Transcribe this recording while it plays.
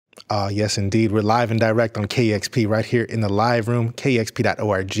Yes, indeed. We're live and direct on KEXP right here in the live room,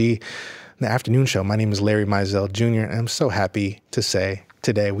 kexp.org. The afternoon show. My name is Larry Mizell Jr., and I'm so happy to say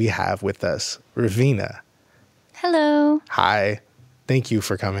today we have with us Raveena. Hello. Hi. Thank you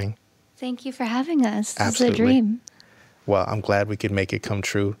for coming. Thank you for having us. This Absolutely. is a dream. Well, I'm glad we could make it come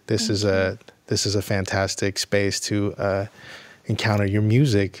true. This is a fantastic space to encounter your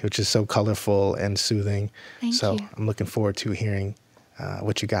music, which is so colorful and soothing. Thank you. I'm looking forward to hearing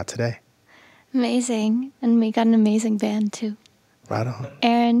what you got today. Amazing. And we got an amazing band, too. Right on.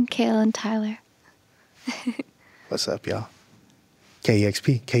 Aaron, Cale, and Tyler. What's up, y'all?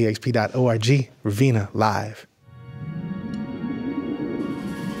 KEXP, kexp.org, Raveena, live.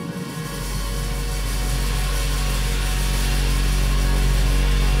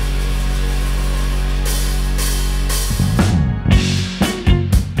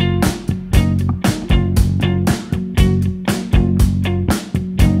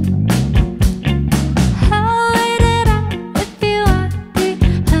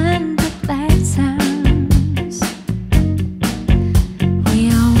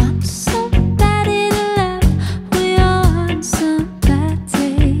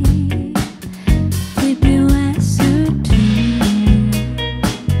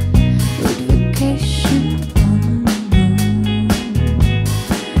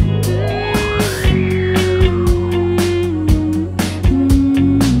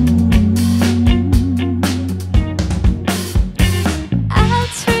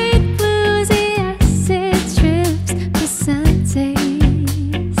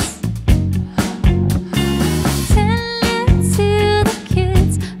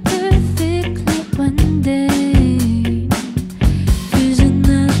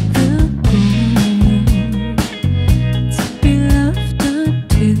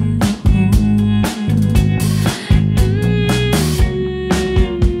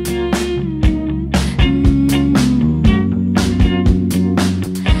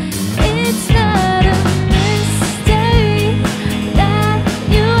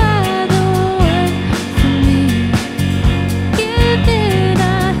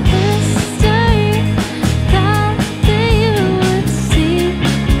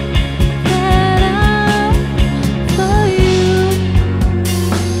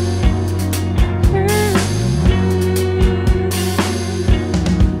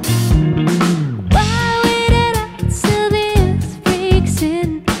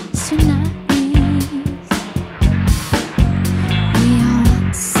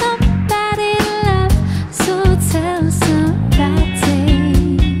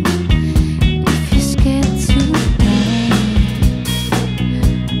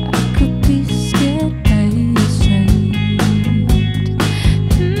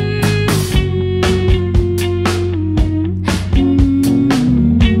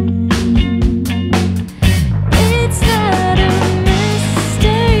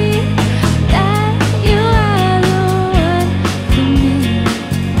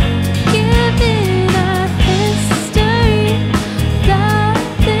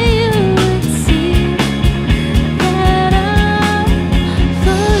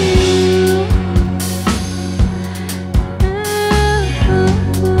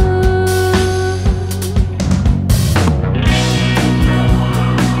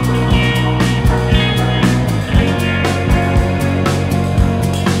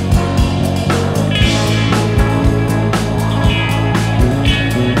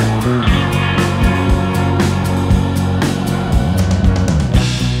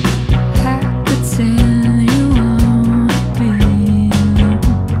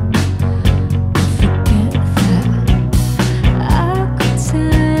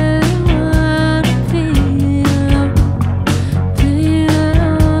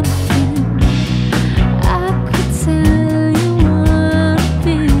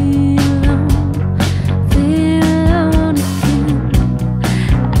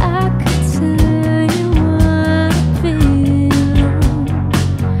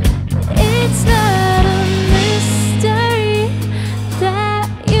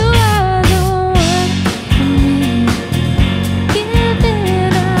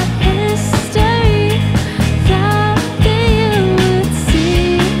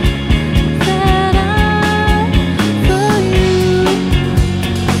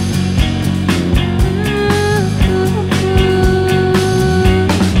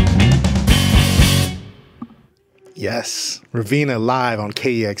 Yes, Raveena live on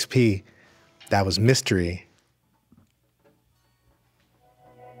KEXP. That was Mystery.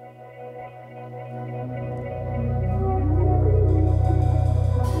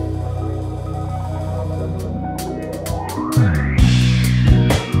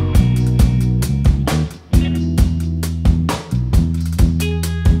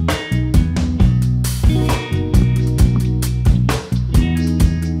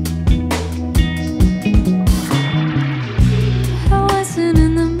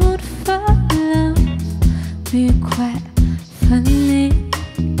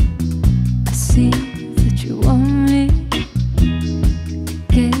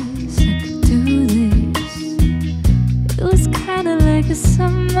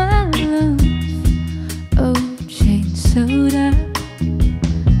 on my love. Oh, chain soda,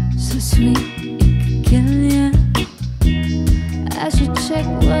 so sweet it could kill ya. I should check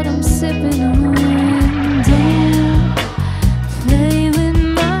what I'm sipping on. Don't play with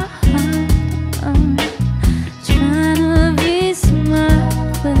my heart. I'm trying to be smart,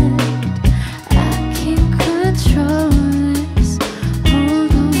 but I can't control this.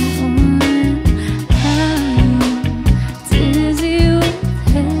 Hold on, I'm dizzy with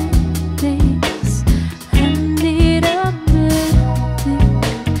headaches. I need a medic.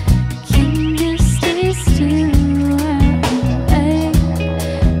 Can you stay still?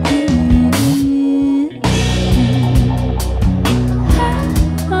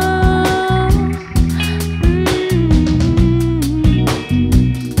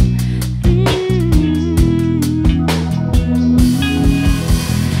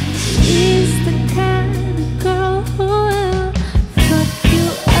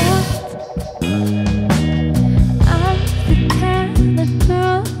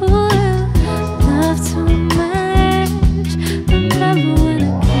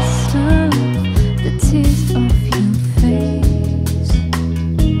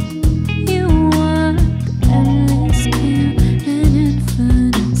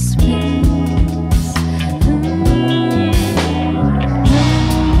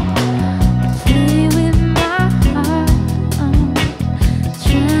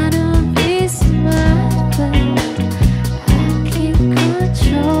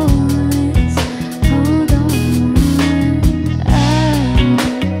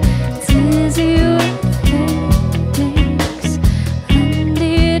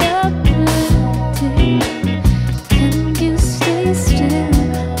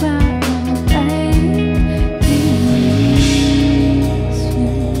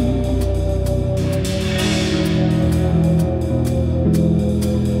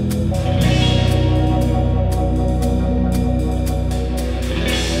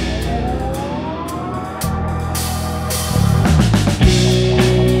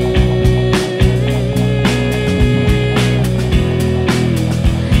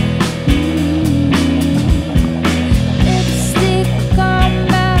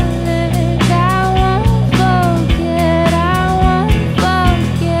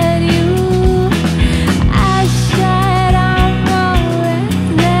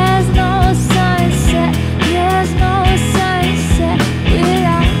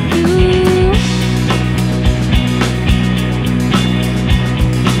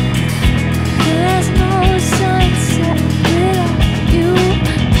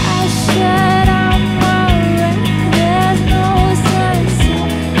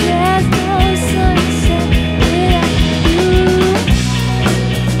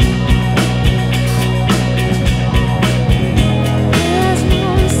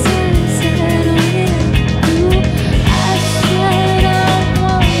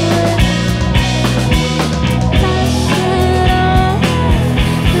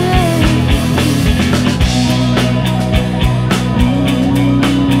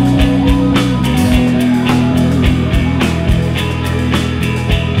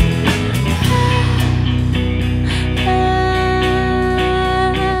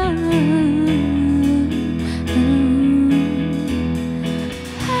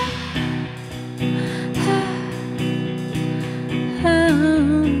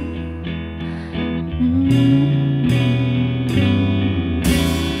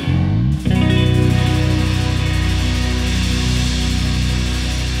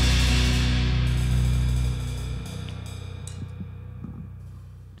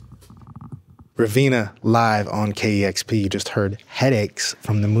 Raveena live on KEXP. You just heard Headaches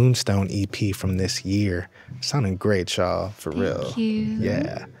from the Moonstone EP from this year. Sounding great, y'all, for real. Thank you.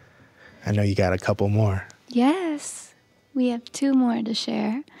 Yeah. I know you got a couple more. Yes. We have 2 more to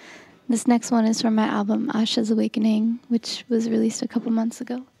share. This next one is from my album, Asha's Awakening, which was released a couple months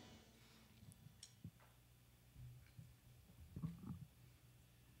ago.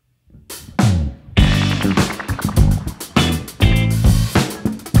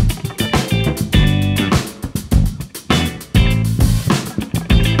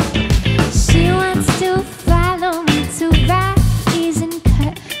 She wants to follow me to rise and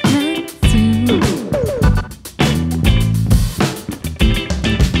cut my through.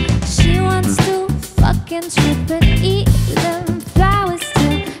 She wants to fucking trip and eat them flowers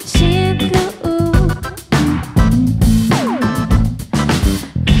till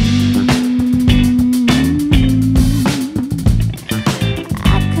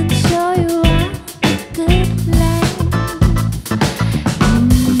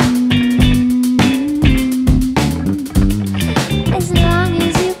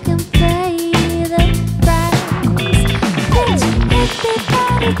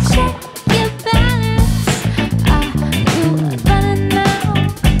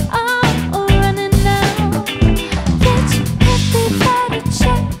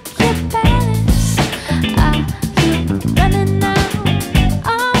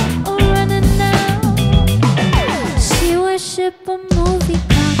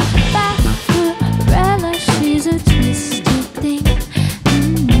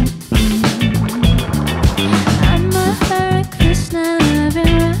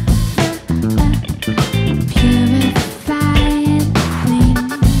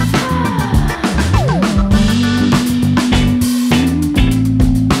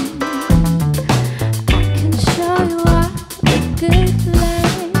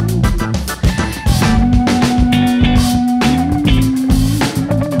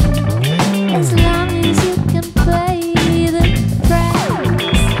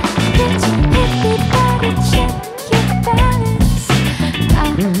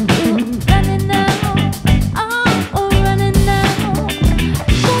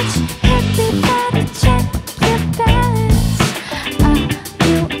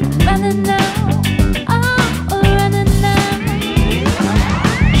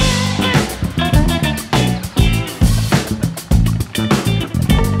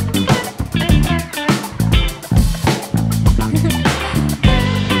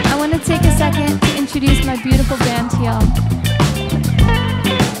second to introduce my beautiful band to y'all.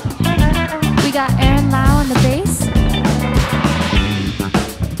 We got Liao on the bass.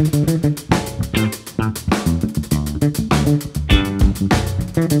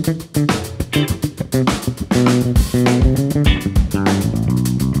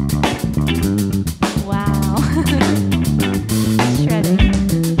 Wow. Shredding.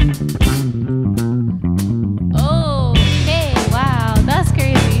 Okay, wow, that's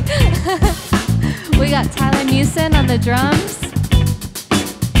crazy. We got Newson on the drums.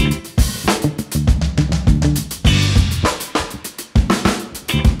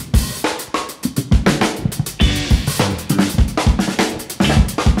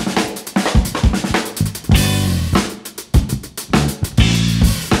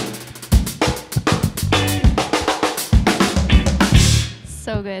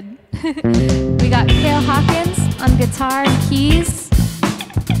 So good. We got Cale Hawkins on guitar and keys.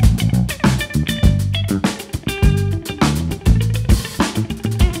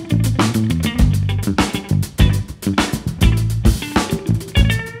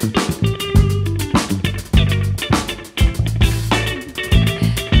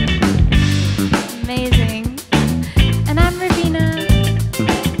 Amazing. And I'm Raveena.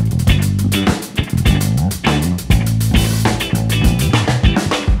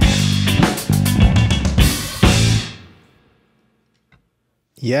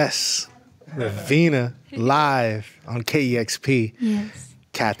 Yes, Raveena live on KEXP. Yes.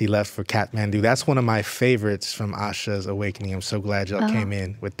 Kathy left for Kathmandu. That's one of my favorites from Asha's Awakening. I'm so glad y'all came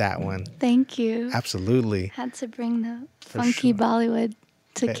in with that one. Thank you. Absolutely. Had to bring the For funky sure. Bollywood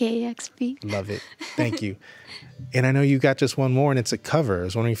to Okay. KEXP. Love it. Thank you. And I know you got just one more, and it's a cover. I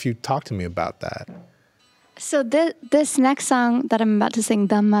was wondering if you'd talk to me about that. So this next song that I'm about to sing,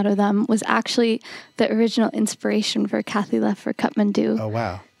 Dum Maro Dum, was actually the original inspiration for Kathy left for Kathmandu. Oh,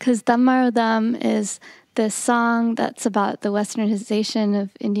 wow. Because Dum Maro Dum is this song that's about the westernization of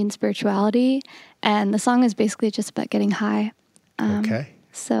Indian spirituality. And the song is basically just about getting high. Okay.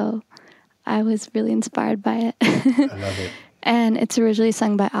 So I was really inspired by it. I love it. And it's originally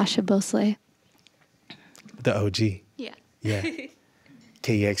sung by Asha Bhosle. The OG. Yeah. Yeah.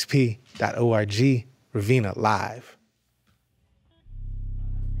 KEXP.org. Raveena live.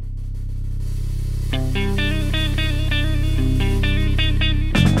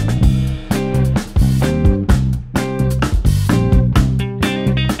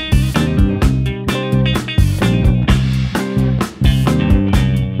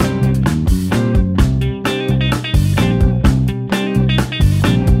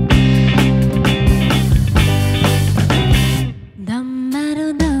 Dum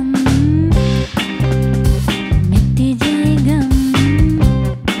Maro Dum, mitti jaye gum,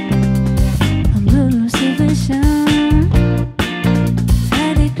 hum dono se vasham.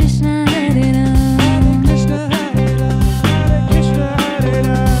 Hare Krishna, Hare Ram, Krishna Hare Ram, Krishna Hare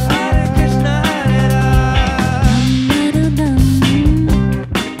Ram, Hare Krishna, Hare Ram. Dum Maro Dum,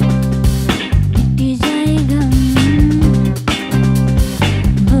 mitti jaye gum,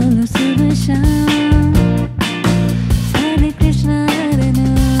 dono se vasham. Hare Krishna, Hare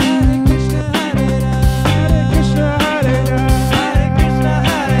Ram, Krishna Hare Ram, Krishna Hare Ram, Hare Krishna,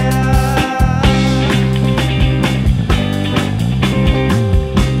 Hare Ram.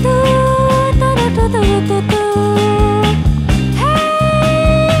 Do do do do do do. Hey,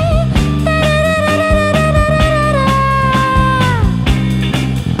 da da da da da da da da.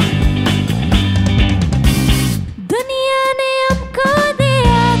 दुनिया ने हमको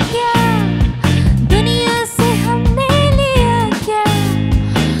दिया क्या, दुनिया से हमने लिया क्या,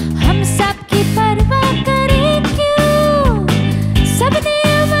 हम सबकी परवाह करें क्यों, सबने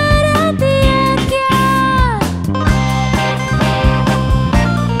हमारा दिया क्या।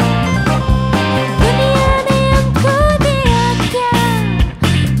 दुनिया ने हमको दिया क्या,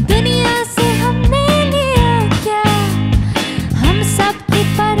 दुनिया से हमने लिया क्या, हम सबकी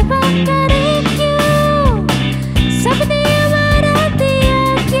परवाह करें क्यों, सबने हमारा दिया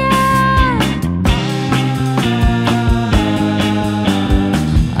क्या।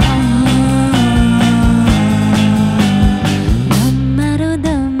 Dum Maro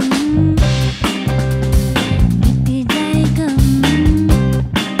Dum, mitti jaye gum,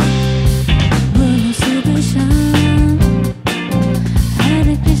 bolo subah sham.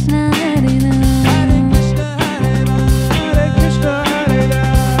 Hare Krishna, Hare Ram, Hare Krishna, Hare Ram, Hare Krishna, Hare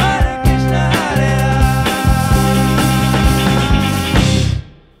Ram, Hare Krishna, Hare Ram.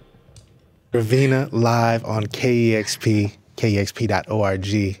 Raveena live on KEXP,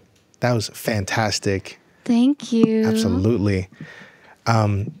 KEXP.org. That was fantastic. Thank you. Absolutely.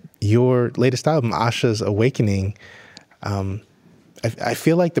 Your latest album, Asha's Awakening, I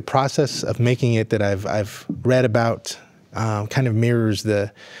feel like the process of making it that I've read about kind of mirrors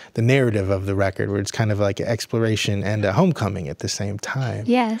the narrative of the record, where it's kind of like an exploration and a homecoming at the same time.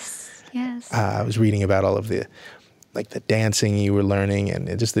 Yes, yes. I was reading about all of the dancing you were learning,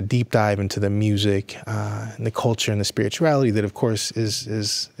 and just the deep dive into the music and the culture and the spirituality that, of course,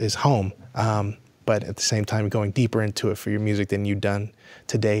 is home. But at the same time, going deeper into it for your music than you've done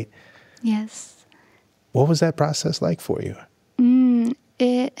to date. Yes. What was that process like for you?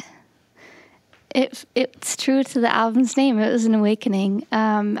 It's true to the album's name. It was an awakening.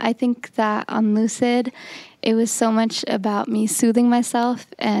 I think that on Lucid, it was so much about me soothing myself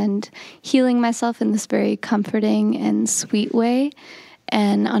and healing myself in this very comforting and sweet way.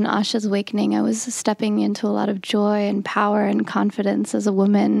 And on Asha's Awakening, I was stepping into a lot of joy and power and confidence as a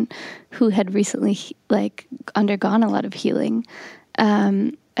woman who had recently undergone a lot of healing.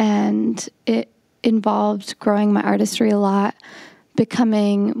 And it involved growing my artistry a lot,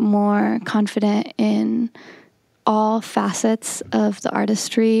 becoming more confident in all facets of the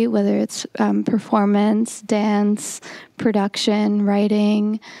artistry, whether it's performance, dance, production,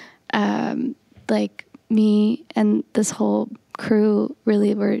 writing. Me and this whole crew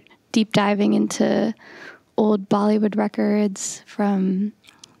really were deep diving into old Bollywood records from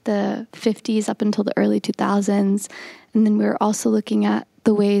the 50s up until the early 2000s. And then we were also looking at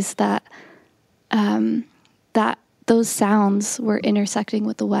the ways that those sounds were intersecting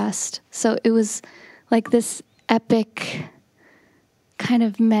with the West. So it was like this epic kind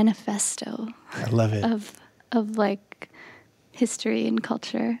of manifesto. I love it. Of like history and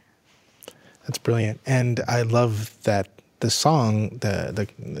culture. That's brilliant. And I love that the song, the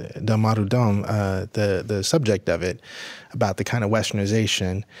Dum Maro Dum, the subject of it, about the kind of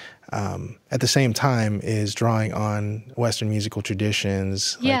westernization, at the same time is drawing on Western musical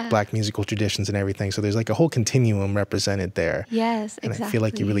traditions, like Black musical traditions and everything. So there's like a whole continuum represented there. Yes, and exactly. I feel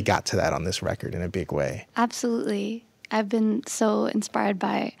like you really got to that on this record in a big way. Absolutely. I've been so inspired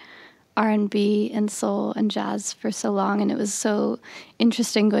by R&B and soul and jazz for so long, and it was so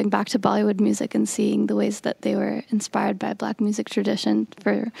interesting going back to Bollywood music and seeing the ways that they were inspired by Black music tradition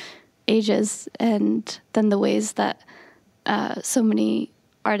for ages, and then the ways that so many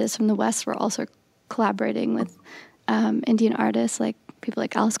artists from the West were also collaborating with Indian artists, like people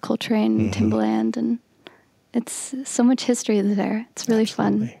like Alice Coltrane and Timbaland, and it's so much history there. It's really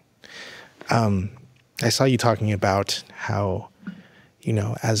fun. I saw you talking about how, you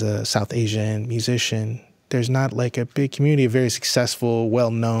know, as a South Asian musician, there's not like a big community of very successful,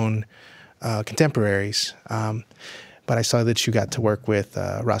 well-known contemporaries. But I saw that you got to work with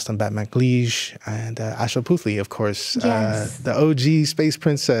Rastam Batmanglij and Asha Puthli, of course, the OG Space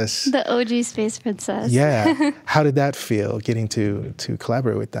Princess. The OG Space Princess. Yeah. How did that feel, getting to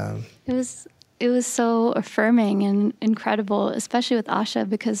collaborate with them? It was so affirming and incredible, especially with Asha,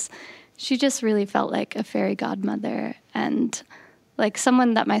 because she just really felt like a fairy godmother and like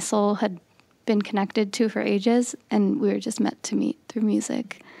someone that my soul had been connected to for ages, and we were just meant to meet through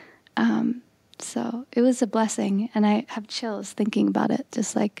music. So it was a blessing, and I have chills thinking about it,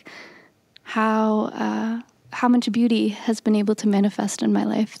 just like how much beauty has been able to manifest in my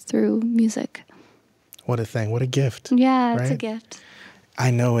life through music. What a thing. What a gift. Yeah, right? It's a gift. I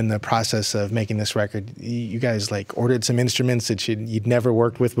know in the process of making this record, you guys like ordered some instruments that you'd never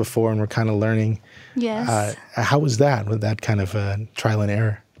worked with before and were kind of learning. Yes. How was that? Was that kind of trial and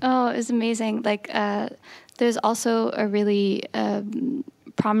error? Oh, it was amazing. Like, there's also a really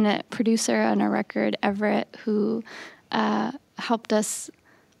prominent producer on our record, Everett, who helped us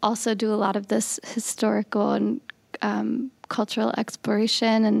also do a lot of this historical and cultural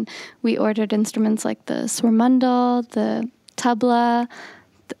exploration. And we ordered instruments like the swarmundal, the tabla.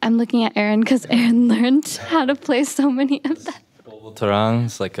 I'm looking at Aaron because Aaron learned how to play so many of them. Tarang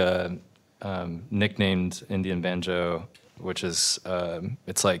is like a nicknamed Indian banjo, which is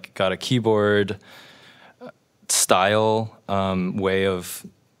it's like got a keyboard style way of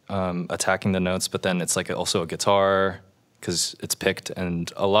attacking the notes, but then it's like also a guitar because it's picked,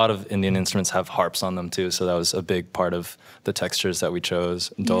 and a lot of Indian instruments have harps on them too, so that was a big part of the textures that we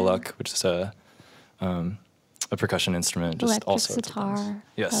chose. Dholak, which is a percussion instrument, just all sorts sitar. of things.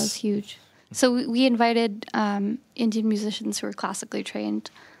 Yes. That was huge. So we invited Indian musicians who were classically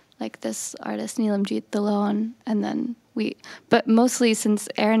trained, like this artist Neelamjeet Dhillon, and then but mostly since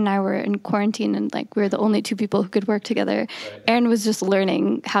Aaron and I were in quarantine and like we were the only two people who could work together, right. Aaron was just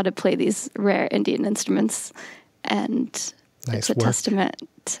learning how to play these rare Indian instruments, and it's a testament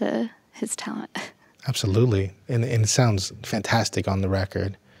to his talent. Absolutely, and it sounds fantastic on the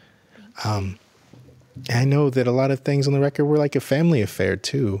record. I know that a lot of things on the record were like a family affair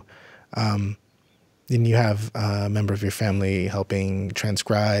too. Didn't you have a member of your family helping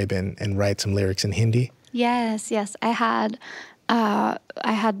transcribe and write some lyrics in Hindi? Yes. I had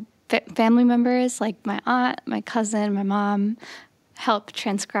family members like my aunt, my cousin, my mom help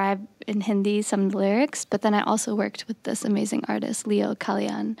transcribe in Hindi some of the lyrics. But then I also worked with this amazing artist,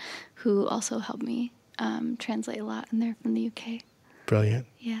 Cale, who also helped me translate a lot, and they're from the UK. Brilliant.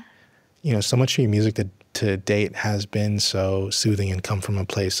 Yeah. You know, so much of your music to date has been so soothing and come from a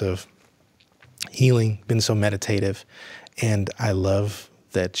place of healing, been so meditative. And I love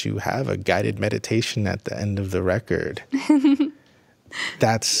that you have a guided meditation at the end of the record.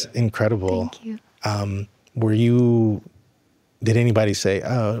 That's incredible. Thank you. Did anybody say,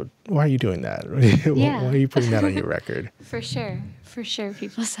 oh, why are you doing that? Yeah. Why are you putting that on your record? For sure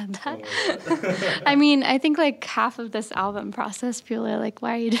people said that. I mean, I think like half of this album process, people are like,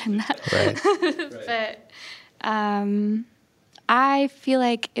 why are you doing that? Right. But I feel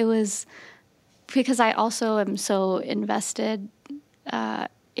like it was because I also am so invested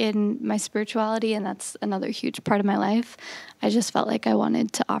in my spirituality, and that's another huge part of my life. I just felt like I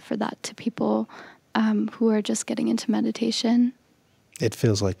wanted to offer that to people who are just getting into meditation. It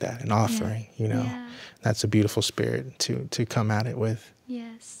feels like that, an offering, you know. Yeah. That's a beautiful spirit to come at it with.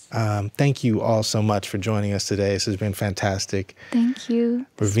 Yes. Thank you all so much for joining us today. This has been fantastic. Thank you.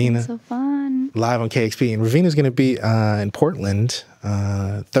 It's Raveena, been so fun. live on KEXP. And Raveena's going to be in Portland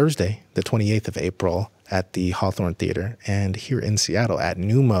Thursday, the 28th of April at the Hawthorne Theater, and here in Seattle at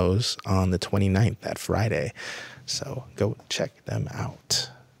Neumos on the 29th, that Friday. So go check them out.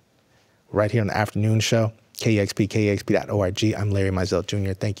 Right here on the afternoon show, KEXP, KEXP.org. I'm Larry Mizell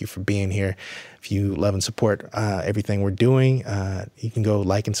Jr. Thank you for being here. If you love and support everything we're doing, you can go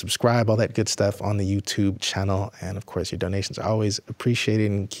like and subscribe, all that good stuff on the YouTube channel. And of course, your donations are always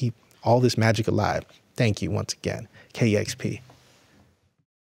appreciated and keep all this magic alive. Thank you once again. KEXP.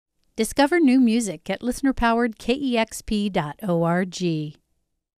 Discover new music at listener-powered KEXP.org.